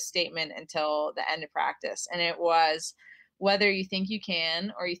write this statement until the end of practice. And it was, whether you think you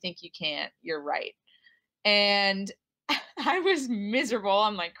can or you think you can't, you're right. And I was miserable.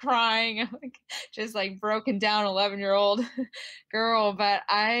 I'm like crying. I'm like just like broken down 11-year-old girl. But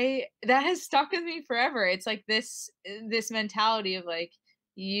that has stuck with me forever. It's like this mentality of like,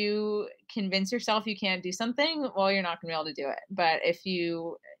 you convince yourself you can't do something, well, you're not gonna be able to do it. But if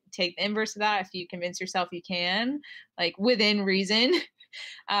you take the inverse of that, if you convince yourself you can, like within reason,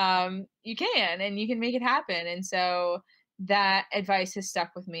 you can and you can make it happen. And so that advice has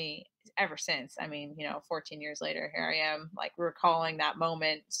stuck with me ever since. I mean, 14 years later, here I am, like recalling that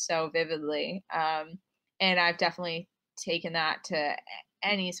moment so vividly. And I've definitely taken that to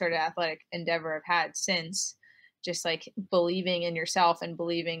any sort of athletic endeavor I've had since, just like believing in yourself and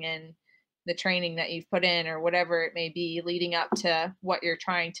believing in the training that you've put in or whatever it may be leading up to what you're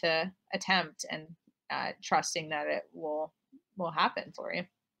trying to attempt, and trusting that it will happen for you.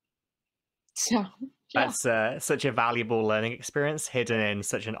 So, yeah. That's such a valuable learning experience hidden in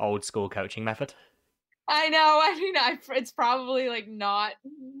such an old school coaching method. I know. I mean, it's probably like not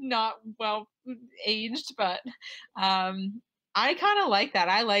well aged, but I kind of like that.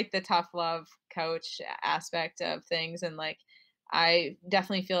 I like the tough love coach aspect of things, and like I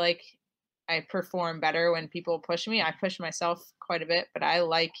definitely feel like I perform better when people push me. I push myself quite a bit, but I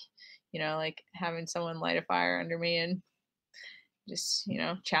like, like having someone light a fire under me and just,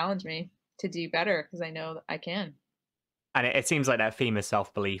 challenge me to do better because I know that I can. And it seems like that theme of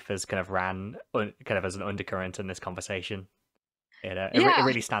self belief has kind of kind of as an undercurrent in this conversation. It Yeah.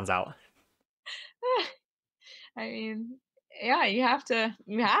 really stands out. I mean, yeah, you have to.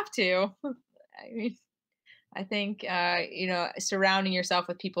 You have to. I mean, I think surrounding yourself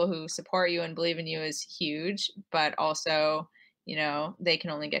with people who support you and believe in you is huge, but also, they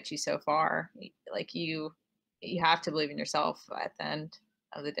can only get you so far. Like you have to believe in yourself at the end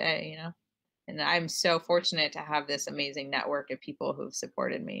of the day. And I'm so fortunate to have this amazing network of people who've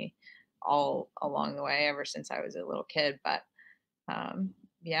supported me all along the way ever since I was a little kid. But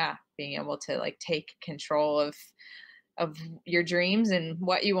yeah, being able to like take control of your dreams and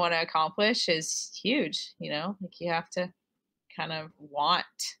what you want to accomplish is huge. Like you have to kind of want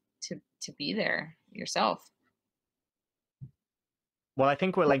to be there yourself. Well, I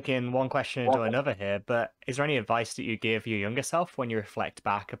think we're linking one question into another here, but is there any advice that you give your younger self when you reflect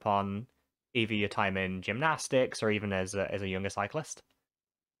back upon either your time in gymnastics or even as a younger cyclist?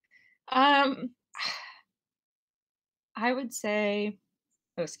 um I would say,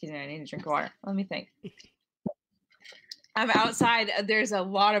 oh, excuse me, I need to drink water. Let me think. I'm outside. There's a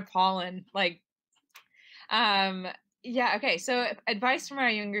lot of pollen. Like, um, yeah, okay. So advice for my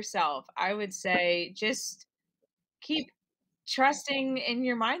younger self, I would say just keep trusting in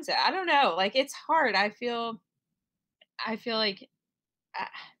your mindset. I don't know. Like it's hard. I feel like uh,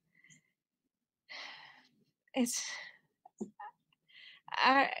 it's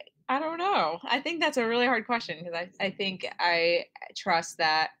I I don't know. I think that's a really hard question because I think I trust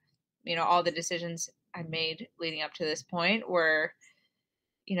that all the decisions I made leading up to this point were,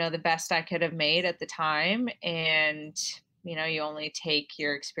 the best I could have made at the time. And, you only take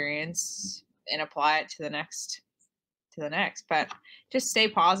your experience and apply it to the next. But just stay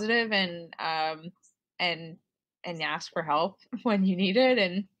positive and and ask for help when you need it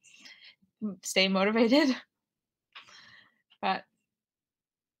and stay motivated. But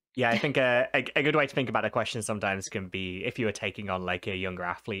Yeah, I think a good way to think about the question sometimes can be if you were taking on like a younger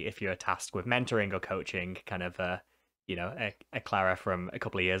athlete, if you were tasked with mentoring or coaching, kind of a Clara from a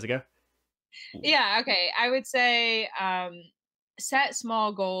couple of years ago. yeah, okay. I would say set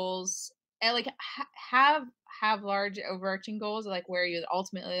small goals and like have large overarching goals like where you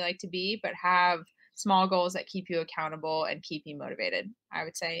ultimately like to be, but have small goals that keep you accountable and keep you motivated. I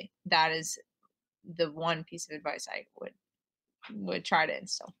would say that is the one piece of advice I would try to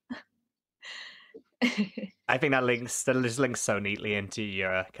instill. I think that just links so neatly into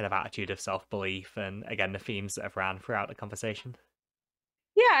your kind of attitude of self belief, and again the themes that have ran throughout the conversation.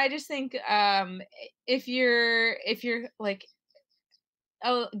 Yeah, I just think if you're like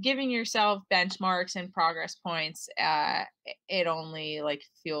giving yourself benchmarks and progress points, it only like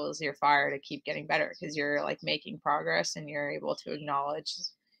fuels your fire to keep getting better because you're like making progress and you're able to acknowledge,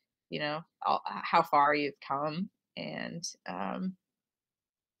 how far you've come. And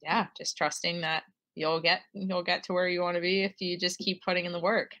yeah, just trusting that you'll get to where you want to be if you just keep putting in the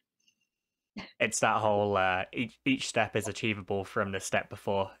work. It's that whole each step is achievable from the step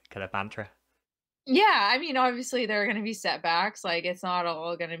before kind of mantra. Yeah, I mean, obviously there are going to be setbacks. Like it's not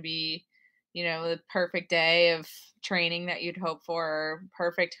all going to be, the perfect day of training that you'd hope for, or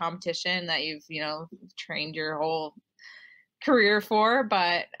perfect competition that you've, trained your whole career for.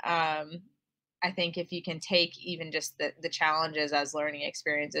 But I think if you can take even just the challenges as learning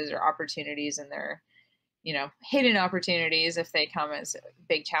experiences or opportunities, and they're, hidden opportunities if they come as a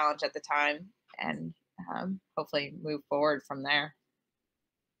big challenge at the time, and hopefully move forward from there.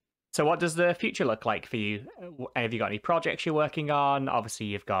 So, what does the future look like for you? Have you got any projects you're working on? Obviously,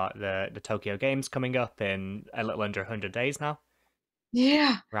 you've got the Tokyo Games coming up in a little under 100 days now,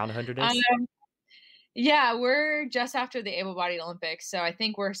 Yeah. around 100 Um, days. yeah, we're just after the able-bodied Olympics, so I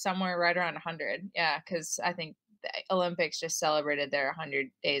think we're somewhere right around 100. Yeah, because I think the Olympics just celebrated their 100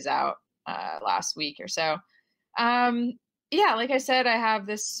 days out last week or so. Um, yeah, like I said, I have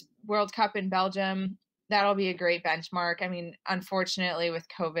this World Cup in Belgium. That'll be a great benchmark. I mean, unfortunately, with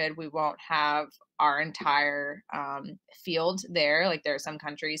COVID, we won't have our entire field there. Like, there are some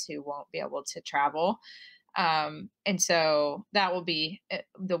countries who won't be able to travel. And so that will be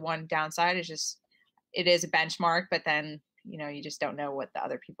the one downside is just it is a benchmark, but then, you just don't know what the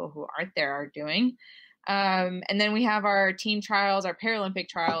other people who aren't there are doing. And then we have our team trials, our Paralympic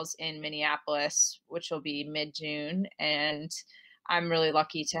trials in Minneapolis, which will be mid June. And I'm really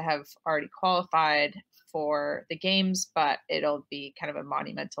lucky to have already qualified for the games, but it'll be kind of a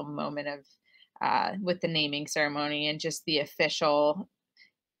monumental moment of with the naming ceremony and just the official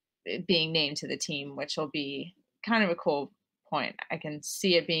being named to the team, which will be kind of a cool point. I can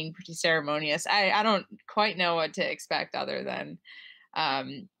see it being pretty ceremonious. I don't quite know what to expect other than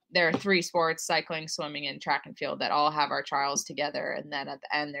there are three sports: cycling, swimming, and track and field, that all have our trials together. And then at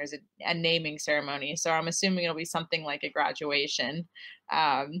the end, there's a naming ceremony. So I'm assuming it'll be something like a graduation.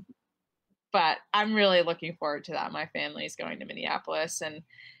 Um, but I'm really looking forward to that. My family is going to Minneapolis, and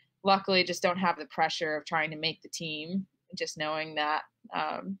luckily, just don't have the pressure of trying to make the team. Just knowing that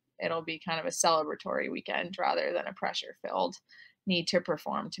it'll be kind of a celebratory weekend rather than a pressure filled need to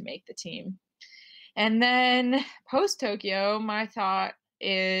perform to make the team. And then post Tokyo, my thought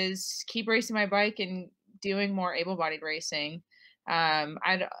is keep racing my bike and doing more able bodied racing.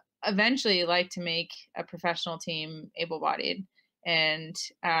 I'd eventually like to make a professional team able bodied. And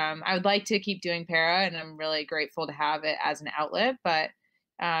I would like to keep doing para, and I'm really grateful to have it as an outlet, but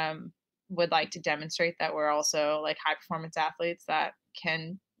um, would like to demonstrate that we're also like high performance athletes that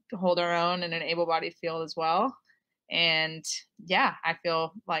can hold our own in an able bodied field as well. And yeah, I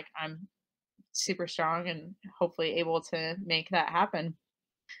feel like I'm super strong and hopefully able to make that happen.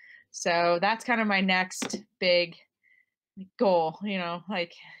 So that's kind of my next big goal,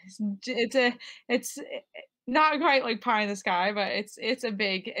 like it's not quite like pie in the sky, but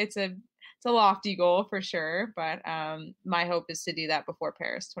it's a lofty goal for sure. But my hope is to do that before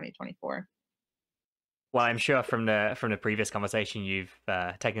Paris 2024. Well, I'm sure from the previous conversation, you've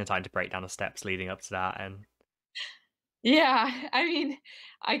taken the time to break down the steps leading up to that, and Yeah, I mean,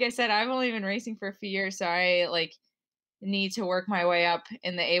 like I said, I've only been racing for a few years, so I like need to work my way up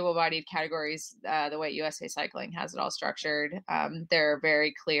in the able-bodied categories. The way USA Cycling has it all structured, there are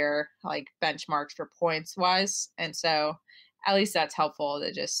very clear like benchmarks for points wise, and so at least that's helpful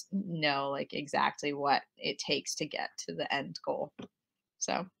to just know like exactly what it takes to get to the end goal.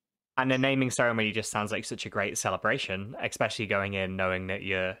 So And the naming ceremony just sounds like such a great celebration, especially going in knowing that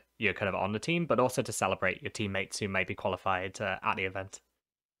you're kind of on the team, but also to celebrate your teammates who may be qualified at the event.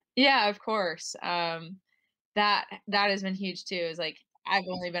 yeah, of course. That has been huge too. Is like I've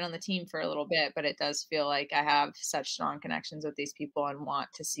only been on the team for a little bit, but it does feel like I have such strong connections with these people and want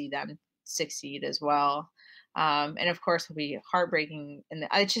to see them succeed as well. And of course, it'll be heartbreaking, and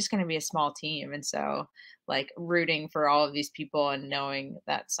it's just going to be a small team, and so like rooting for all of these people and knowing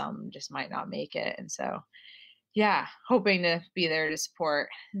that some just might not make it, and so yeah, hoping to be there to support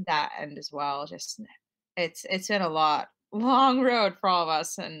that end as well. Just it's been a long road for all of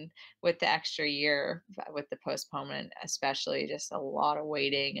us, and with the extra year, with the postponement, especially, just a lot of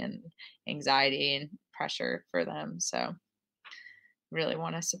waiting and anxiety and pressure for them. So really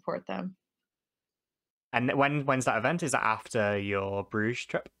want to support them. And when's that event? Is that after your Bruges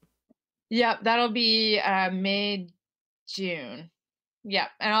trip? Yep, that'll be mid June. Yeah,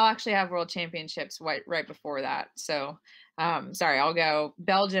 and I'll actually have world championships right before that. So, sorry, I'll go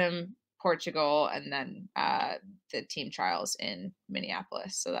Belgium, Portugal, and then the team trials in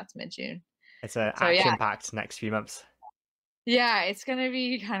Minneapolis. So that's mid June. It's an So yeah, action-packed next few months. yeah, it's gonna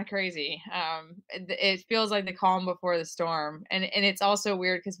be kind of crazy. It feels like the calm before the storm, and it's also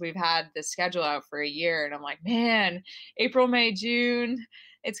weird because we've had the schedule out for a year, and I'm like, man, April, May, June,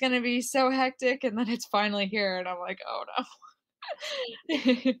 it's gonna be so hectic, and then it's finally here, and I'm like, oh no.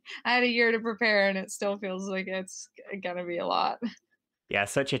 I had a year to prepare and it still feels like it's gonna be a lot. Yeah,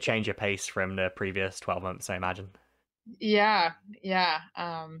 such a change of pace from the previous 12 months, I imagine. Yeah, yeah.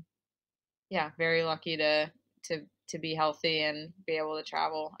 Yeah, very lucky to be healthy and be able to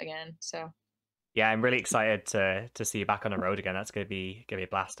travel again. So Yeah, I'm really excited to see you back on the road again. That's gonna be a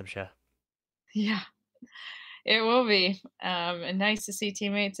blast, I'm sure. yeah, it will be. And nice to see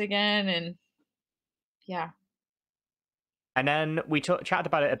teammates again and yeah. And then we chatted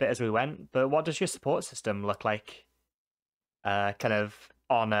about it a bit as we went, but what does your support system look like? Kind of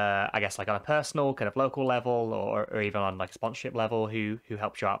on a, I guess, like on a personal, kind of local level, or even on like a sponsorship level, who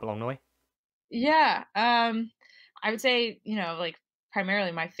helped you out along the way? Yeah. I would say, like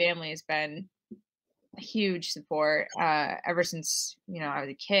primarily my family has been a huge support ever since, I was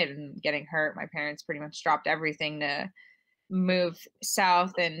a kid and getting hurt. My parents pretty much dropped everything to move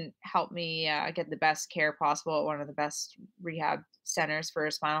south and help me get the best care possible at one of the best rehab centers for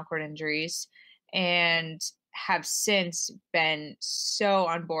spinal cord injuries, and have since been so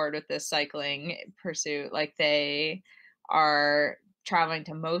on board with this cycling pursuit. Like they are traveling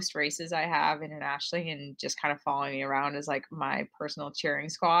to most races I have internationally and just kind of following me around as like my personal cheering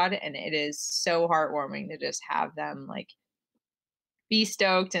squad. And it is so heartwarming to just have them like be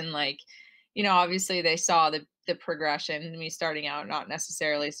stoked and like, obviously they saw the progression, me starting out not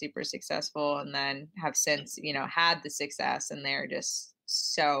necessarily super successful and then have since, had the success and they're just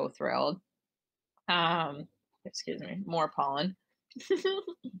so thrilled. Um excuse me, more pollen.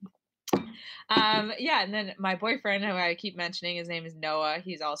 Yeah, and then my boyfriend who I keep mentioning, his name is Noah.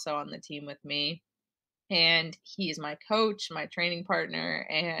 He's also on the team with me and he's my coach, my training partner,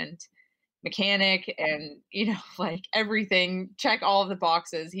 and mechanic, and like everything, check all of the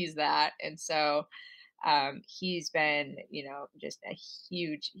boxes, he's that. And so he's been just a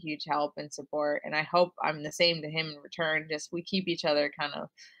huge help and support, and I hope I'm the same to him in return. Just we keep each other kind of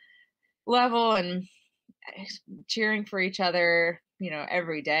level and cheering for each other,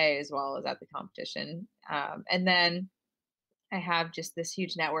 every day as well as at the competition. And then I have just this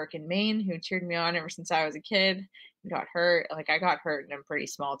huge network in Maine who cheered me on ever since I was a kid and got hurt. Like I got hurt in a pretty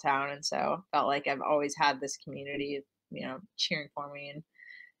small town, and so felt like I've always had this community, cheering for me and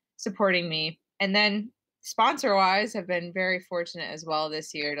supporting me. And then sponsor wise, have been very fortunate as well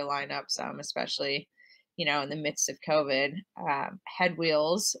this year to line up some, especially, in the midst of COVID. Head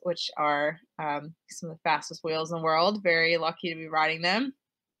Wheels, which are some of the fastest wheels in the world. Very lucky to be riding them.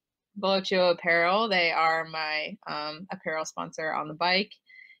 Velocio Apparel, they are my apparel sponsor on the bike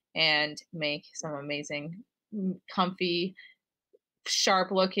and make some amazing, comfy, sharp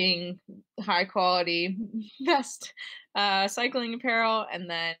looking, high quality, best cycling apparel. And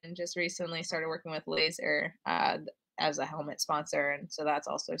then just recently started working with Laser as a helmet sponsor. And so that's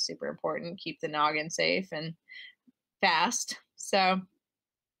also super important. Keep the noggin safe and fast. So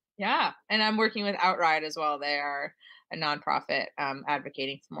yeah, and I'm working with Outride as well. They are a nonprofit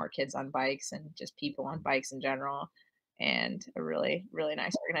advocating for more kids on bikes and just people on bikes in general, and a really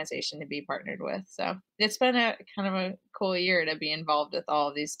nice organization to be partnered with. So it's been a kind of a cool year to be involved with all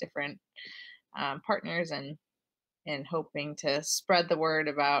of these different partners and hoping to spread the word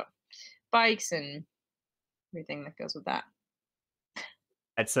about bikes and everything that goes with that.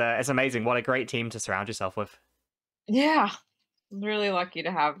 It's amazing. What a great team to surround yourself with. Yeah, I'm really lucky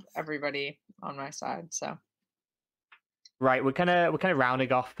to have everybody on my side. So Right, we're kind of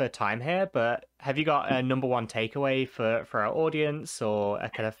rounding off for time here, but have you got a number one takeaway for our audience, or a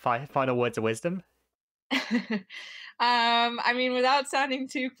kind of final words of wisdom? I mean, without sounding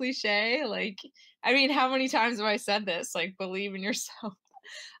too cliche, like, I mean, how many times have I said this? Like, believe in yourself.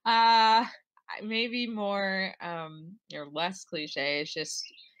 Maybe more, or less cliche. It's just,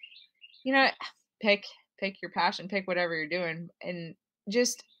 you know, pick pick your passion, pick whatever you're doing, and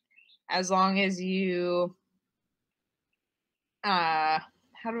just as long as you, how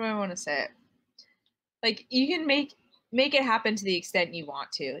do I want to say it? Like, you can make it happen to the extent you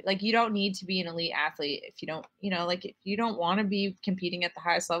want to. Like, you don't need to be an elite athlete if you don't, like, if you don't want to be competing at the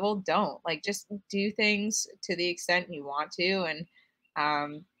highest level, don't. Like, just do things to the extent you want to, and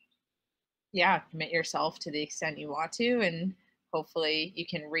um yeah, commit yourself to the extent you want to, and hopefully you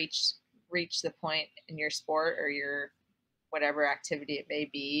can reach the point in your sport or your whatever activity it may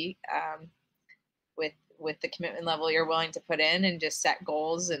be, with the commitment level you're willing to put in, and just set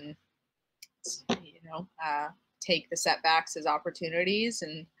goals, and take the setbacks as opportunities,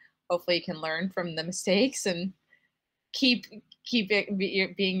 and hopefully you can learn from the mistakes and keep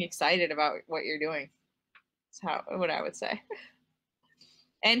being excited about what you're doing. That's what I would say.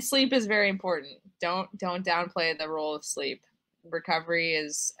 And sleep is very important. Don't downplay the role of sleep. Recovery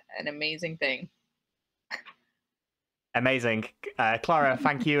is an amazing thing. Amazing, Clara.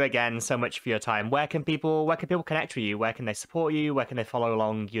 Thank you again so much for your time. Where can people connect with you? Where can they support you? Where can they follow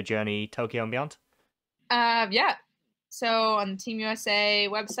along your journey, Tokyo and beyond? Yeah. So on the Team USA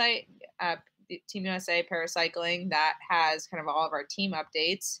website, Team USA Paracycling, that has kind of all of our team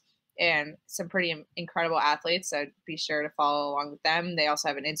updates and some pretty incredible athletes. So be sure to follow along with them. They also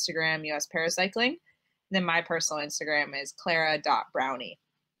have an Instagram, US Paracycling. And then my personal Instagram is clara.brownie.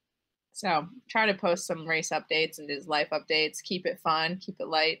 So try to post some race updates and just life updates. Keep it fun, keep it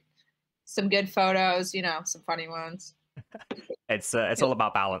light. Some good photos, some funny ones. It's all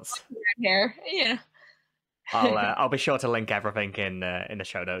about balance. Red hair, I'll be sure to link everything in the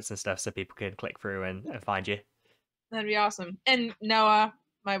show notes and stuff so people can click through and find you. That'd be awesome. And Noah,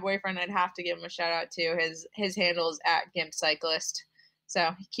 my boyfriend, I'd have to give him a shout out too. His handle is at Gimp Cyclist,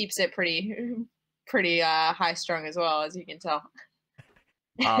 so he keeps it pretty high strung as well, as you can tell.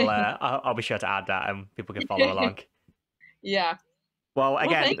 I'll be sure to add that and people can follow along. Yeah. Well,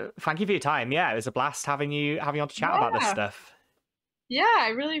 again, thank you for your time. Yeah, it was a blast having you on to chat about this stuff. Yeah, I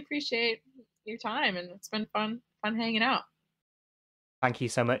really appreciate your time, and it's been fun hanging out. Thank you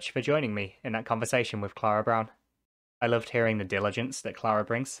so much for joining me in that conversation with Clara Brown. I loved hearing the diligence that Clara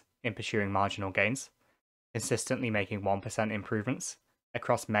brings in pursuing marginal gains, consistently making 1% improvements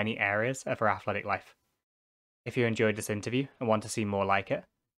across many areas of her athletic life. If you enjoyed this interview and want to see more like it,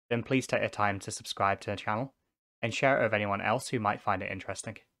 then please take the time to subscribe to the channel and share it with anyone else who might find it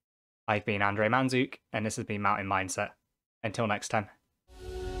interesting. I've been Andrei Manzuk, and this has been Mountain Mindset. Until next time.